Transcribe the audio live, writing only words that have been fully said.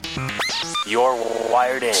You're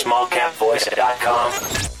wired in. SmallCapVoice.com.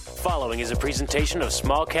 Following is a presentation of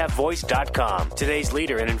SmallCapVoice.com, today's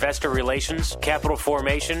leader in investor relations, capital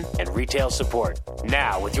formation, and retail support.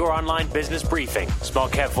 Now, with your online business briefing,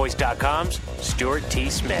 SmallCapVoice.com's Stuart T.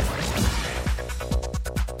 Smith.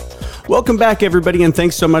 Welcome back, everybody, and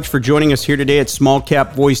thanks so much for joining us here today at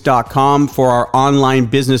smallcapvoice.com for our online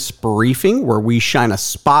business briefing, where we shine a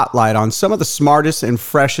spotlight on some of the smartest and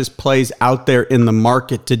freshest plays out there in the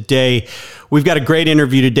market today. We've got a great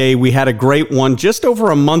interview today. We had a great one just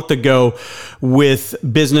over a month ago with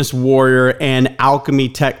Business Warrior and Alchemy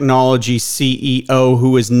Technology CEO,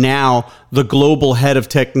 who is now the global head of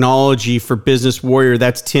technology for Business Warrior.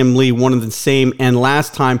 That's Tim Lee, one of the same. And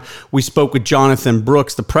last time we spoke with Jonathan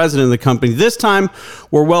Brooks, the president of the company. This time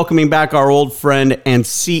we're welcoming back our old friend and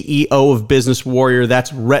CEO of Business Warrior.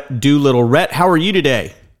 That's Rhett Doolittle. Rhett, how are you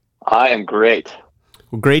today? I am great.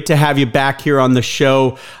 Well, great to have you back here on the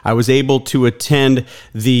show. I was able to attend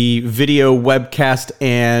the video webcast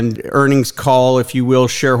and earnings call, if you will,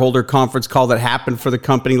 shareholder conference call that happened for the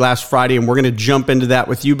company last Friday, and we're going to jump into that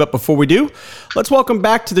with you. But before we do, let's welcome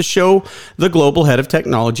back to the show the global head of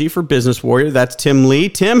technology for Business Warrior. That's Tim Lee.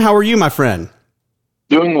 Tim, how are you, my friend?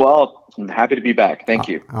 Doing well. I'm happy to be back. Thank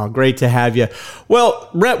you. Oh, great to have you. Well,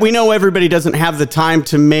 Rhett, we know everybody doesn't have the time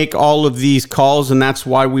to make all of these calls, and that's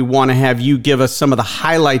why we want to have you give us some of the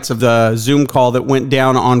highlights of the Zoom call that went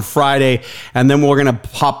down on Friday, and then we're going to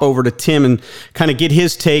pop over to Tim and kind of get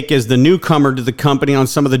his take as the newcomer to the company on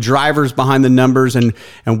some of the drivers behind the numbers and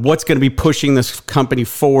what's going to be pushing this company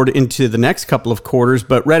forward into the next couple of quarters.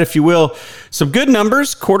 But Rhett, if you will, some good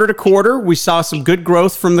numbers quarter to quarter. We saw some good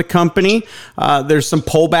growth from the company. There's some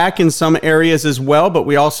pullback in some areas as well, but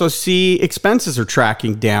we also see expenses are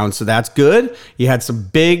tracking down, so that's good. You had some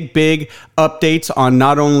big updates on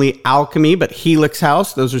not only Alchemy, but Helix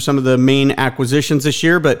House. Those are some of the main acquisitions this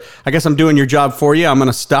year, but I guess I'm doing your job for you. I'm going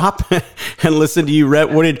to stop and listen to you, Rhett.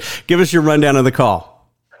 Give us your rundown of the call.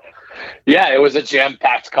 Yeah, it was a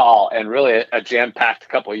jam-packed call and really a jam-packed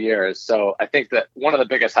couple of years. So I think that one of the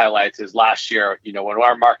biggest highlights is last year, when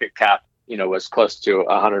our market cap was close to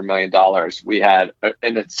 $100 million. We had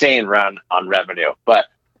an insane run on revenue, but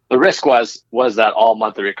the risk was that all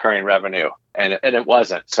monthly recurring revenue, and it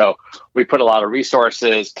wasn't. So we put a lot of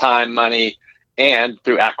resources, time, money, and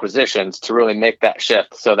through acquisitions to really make that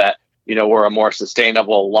shift so that, we're a more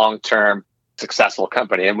sustainable, long-term, successful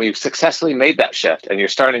company. And we've successfully made that shift, and you're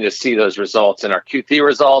starting to see those results in our Q3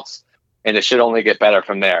 results, and it should only get better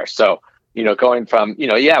from there. So, going from,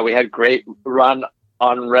 we had great run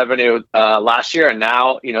on revenue last year, and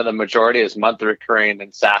now the majority is monthly recurring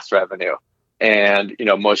and SaaS revenue. And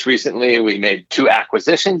most recently we made 2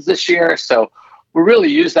 acquisitions this year, so we really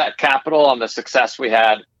used that capital on the success we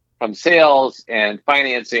had from sales and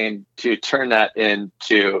financing to turn that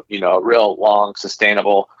into a real long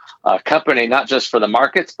sustainable company, not just for the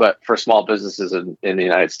markets but for small businesses in the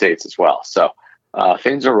United States as well. So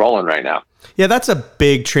things are rolling right now. Yeah, that's a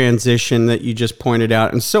big transition that you just pointed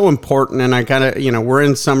out, and so important. And I kind of, we're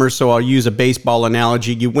in summer, so I'll use a baseball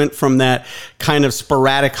analogy. You went from that kind of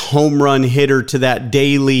sporadic home run hitter to that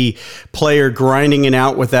daily player grinding it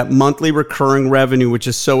out with that monthly recurring revenue, which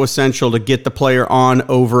is so essential to get the player on,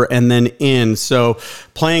 over, and then in. So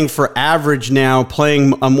playing for average now,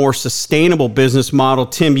 playing a more sustainable business model.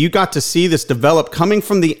 Tim, you got to see this develop coming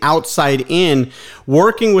from the outside in,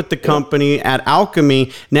 working with the company at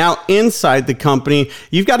Alchemy, now inside the company.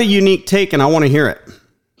 You've got a unique take, and I want to hear it.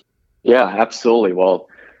 Yeah, absolutely. Well,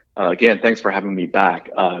 again, thanks for having me back.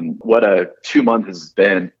 What a 2 months has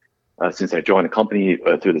been since I joined the company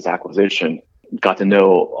through this acquisition. Got to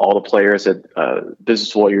know all the players at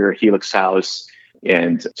Business Warrior, Helix House,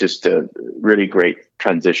 and just a really great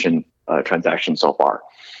transaction so far.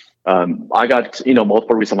 I got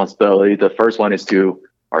multiple responsibilities. The first one is to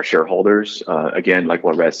our shareholders. Again, like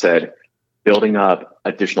what Rhett said, building up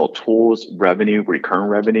additional tools, revenue, recurring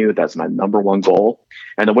revenue. That's my number one goal.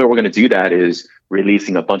 And the way we're going to do that is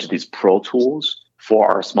releasing a bunch of these pro tools for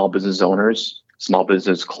our small business owners, small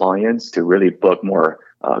business clients to really book more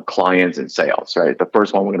clients and sales, right? The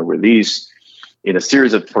first one we're going to release in a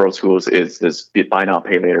series of pro tools is this buy now,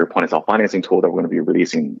 pay later point of sale financing tool that we're going to be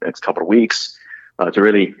releasing next couple of weeks to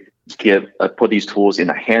really put these tools in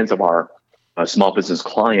the hands of our small business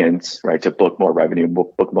clients, right, to book more revenue,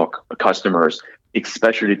 book more customers,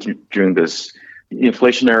 especially during this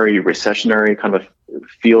inflationary, recessionary kind of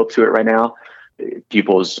feel to it right now.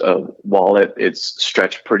 People's wallet is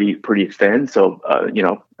stretched pretty thin, so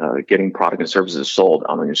getting product and services sold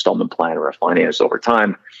on an installment plan or a finance over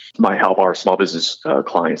time might help our small business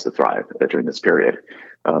clients to thrive during this period.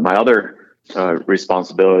 My other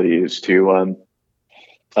responsibility is to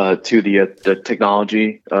to the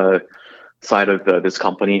technology side of this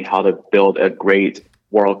company, how to build a great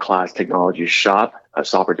world-class technology shop, a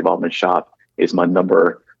software development shop is my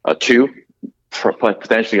number 2,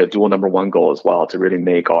 potentially a dual number 1 goal as well, to really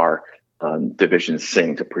make our division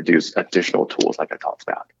sing, to produce additional tools like I talked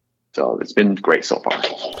about. So it's been great so far.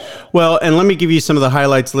 Well, and let me give you some of the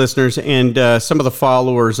highlights, listeners, and some of the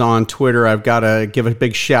followers on Twitter. I've got to give a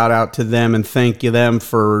big shout out to them and thank you them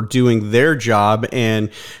for doing their job and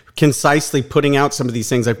concisely putting out some of these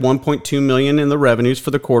things, like 1.2 million in the revenues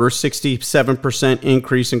for the quarter, 67%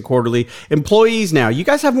 increase in quarterly employees. Now you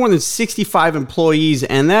guys have more than 65 employees,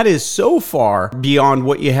 and that is so far beyond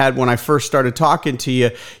what you had when I first started talking to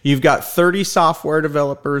you. You've got 30 software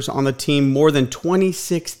developers on the team, more than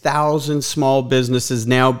 26,000 small businesses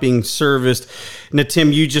now being serviced. Now,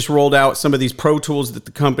 Tim, you just rolled out some of these pro tools that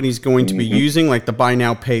the company's going to be using, like the buy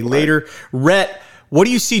now, pay later. Rhett, what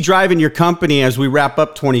do you see driving your company as we wrap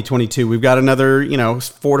up 2022? We've got another,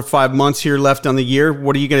 4 to 5 months here left on the year.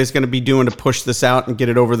 What are you guys going to be doing to push this out and get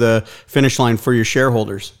it over the finish line for your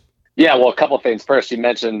shareholders? Yeah, well, a couple of things. First, you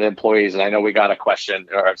mentioned the employees, and I know we got a question,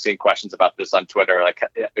 or I've seen questions about this on Twitter, like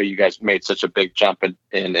you guys made such a big jump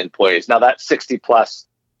in employees. Now that 60 plus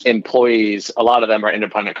employees, a lot of them are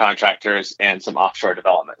independent contractors and some offshore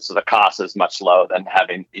development. So the cost is much lower than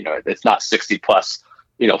having, it's not 60 plus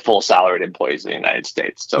full salaried employees in the United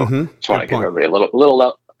States. So just want to give everybody a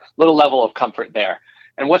little level of comfort there.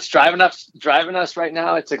 And what's driving us right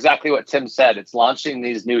now, it's exactly what Tim said. It's launching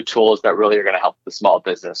these new tools that really are going to help the small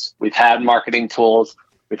business. We've had marketing tools.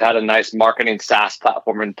 We've had a nice marketing SaaS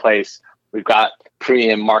platform in place. We've got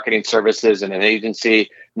premium marketing services and an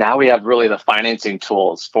agency. Now we have really the financing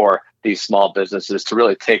tools for these small businesses to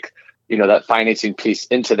really take, that financing piece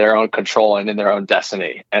into their own control and in their own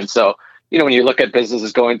destiny. And so, when you look at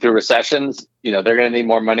businesses going through recessions, they're going to need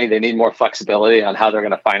more money. They need more flexibility on how they're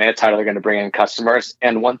going to finance, how they're going to bring in customers.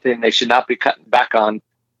 And one thing they should not be cutting back on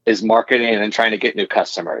is marketing and trying to get new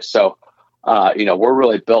customers. So, we're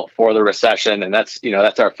really built for the recession, and that's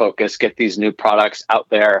our focus, get these new products out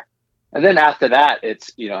there. And then after that,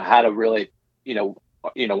 it's, how to really,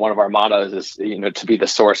 one of our mottos is, to be the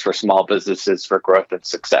source for small businesses for growth and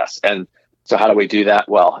success. And so how do we do that?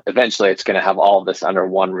 Well, eventually it's going to have all of this under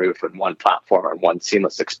one roof and one platform and one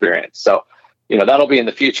seamless experience. So, that'll be in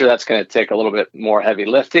the future. That's going to take a little bit more heavy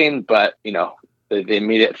lifting, but, the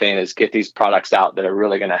immediate thing is get these products out that are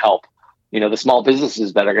really going to help, the small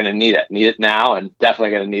businesses that are going to need it now, and definitely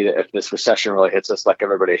going to need it if this recession really hits us like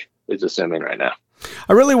everybody is assuming right now.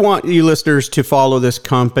 I really want you listeners to follow this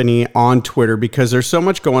company on Twitter because there's so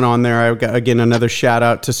much going on there. I've got, again, another shout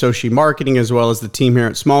out to Sochi Marketing as well as the team here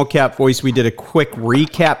at Small Cap Voice. We did a quick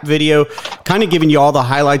recap video, kind of giving you all the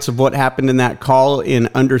highlights of what happened in that call in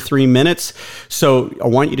under 3 minutes. So I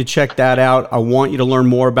want you to check that out. I want you to learn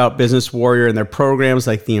more about Business Warrior and their programs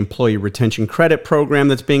like the Employee Retention Credit Program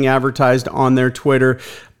that's being advertised on their Twitter.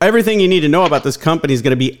 Everything you need to know about this company is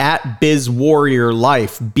going to be at Biz Warrior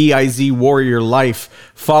Life, BIZ Warrior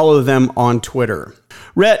Life. Follow them on Twitter.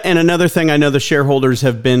 Rhett, and another thing, I know the shareholders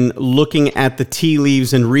have been looking at the tea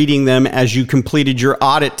leaves and reading them as you completed your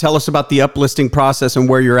audit. Tell us about the uplisting process and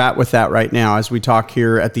where you're at with that right now as we talk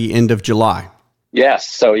here at the end of July. Yes.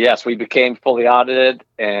 So yes, we became fully audited,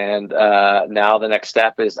 and now the next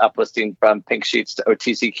step is uplisting from Pink Sheets to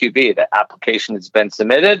OTC QB. The application has been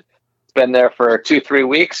submitted. Been there for 2-3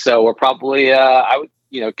 weeks, so we're probably I would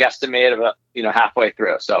guesstimate about halfway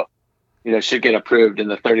through, so should get approved in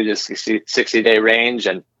the 30 to 60 day range,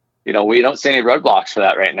 and we don't see any roadblocks for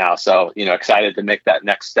that right now, so excited to make that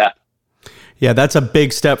next step. Yeah, that's a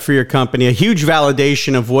big step for your company, a huge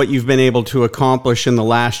validation of what you've been able to accomplish in the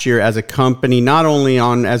last year as a company, not only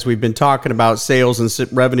on, as we've been talking about, sales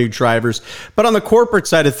and revenue drivers, but on the corporate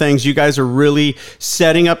side of things. You guys are really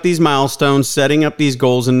setting up these milestones, setting up these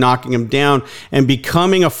goals and knocking them down, and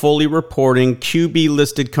becoming a fully reporting QB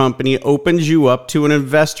listed company opens you up to an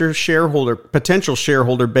potential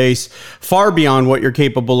shareholder base far beyond what you're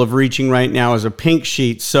capable of reaching right now as a Pink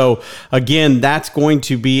Sheet. So again, that's going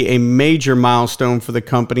to be a major milestone for the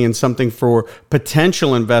company and something for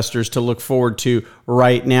potential investors to look forward to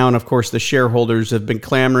right now. And of course, the shareholders have been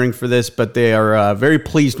clamoring for this, but they are very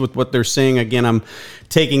pleased with what they're seeing. Again, I'm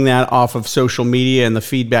taking that off of social media and the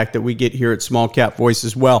feedback that we get here at Small Cap Voice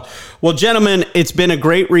as well. Well, gentlemen, it's been a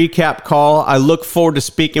great recap call. I look forward to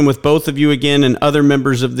speaking with both of you again and other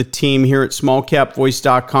members of the team here at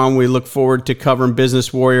smallcapvoice.com. We look forward to covering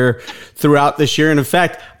Business Warrior throughout this year. And in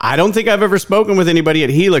fact, I don't think I've ever spoken with anybody at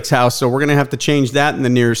Helix House, so we're going to have to change that in the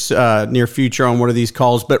near future on one of these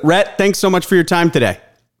calls. But Rhett, thanks so much for your time today.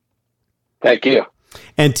 Thank you.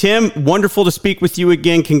 And Tim, wonderful to speak with you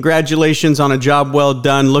again. Congratulations on a job well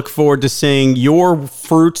done. Look forward to seeing your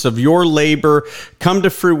fruits of your labor come to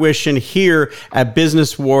fruition here at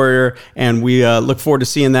Business Warrior. And we look forward to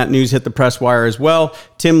seeing that news hit the press wire as well.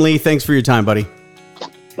 Tim Lee, thanks for your time, buddy.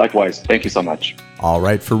 Likewise. Thank you so much. All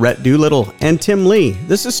right, for Rhett Doolittle and Tim Lee,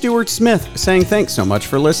 this is Stuart Smith saying thanks so much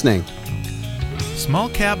for listening.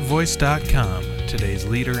 SmallCapVoice.com, today's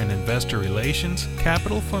leader in investor relations,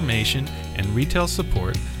 capital formation, and retail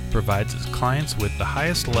support, provides its clients with the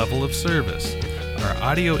highest level of service. Our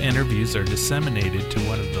audio interviews are disseminated to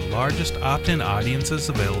one of the largest opt-in audiences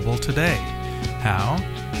available today. How?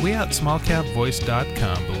 We at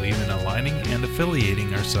SmallCapVoice.com believe in aligning and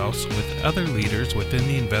affiliating ourselves with other leaders within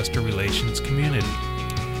the investor relations community.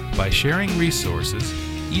 By sharing resources,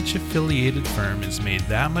 each affiliated firm is made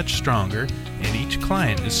that much stronger and each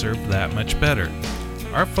client is served that much better.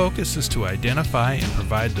 Our focus is to identify and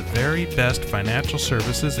provide the very best financial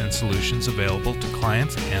services and solutions available to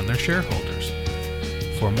clients and their shareholders.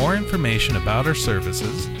 For more information about our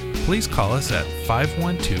services, please call us at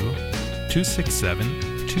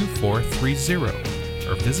 512-267-2430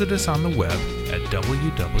 or visit us on the web at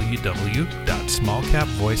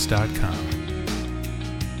www.smallcapvoice.com.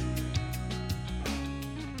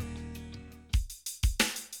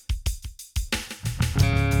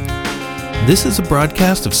 This is a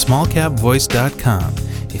broadcast of SmallCapVoice.com,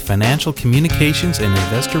 a financial communications and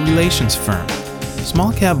investor relations firm.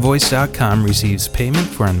 SmallCapVoice.com receives payment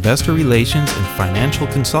for investor relations and financial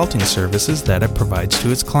consulting services that it provides to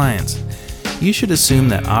its clients. You should assume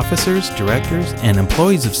that officers, directors, and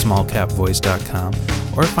employees of SmallCapVoice.com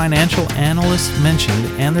or financial analysts mentioned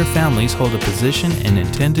and their families hold a position and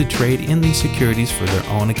intend to trade in these securities for their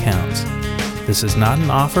own accounts. This is not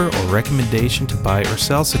an offer or recommendation to buy or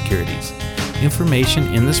sell securities.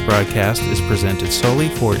 Information in this broadcast is presented solely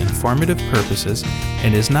for informative purposes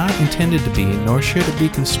and is not intended to be, nor should it be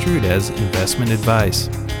construed as, investment advice.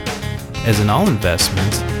 As in all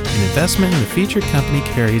investments, an investment in the featured company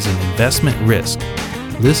carries an investment risk.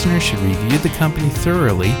 Listeners should review the company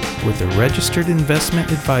thoroughly with a registered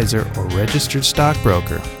investment advisor or registered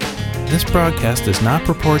stockbroker. This broadcast does not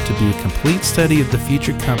purport to be a complete study of the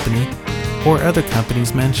featured company or other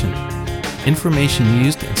companies mentioned. Information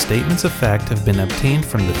used and statements of fact have been obtained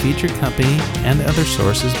from the featured company and other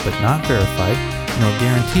sources but not verified nor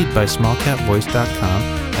guaranteed by smallcapvoice.com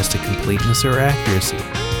as to completeness or accuracy.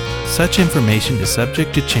 Such information is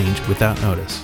subject to change without notice.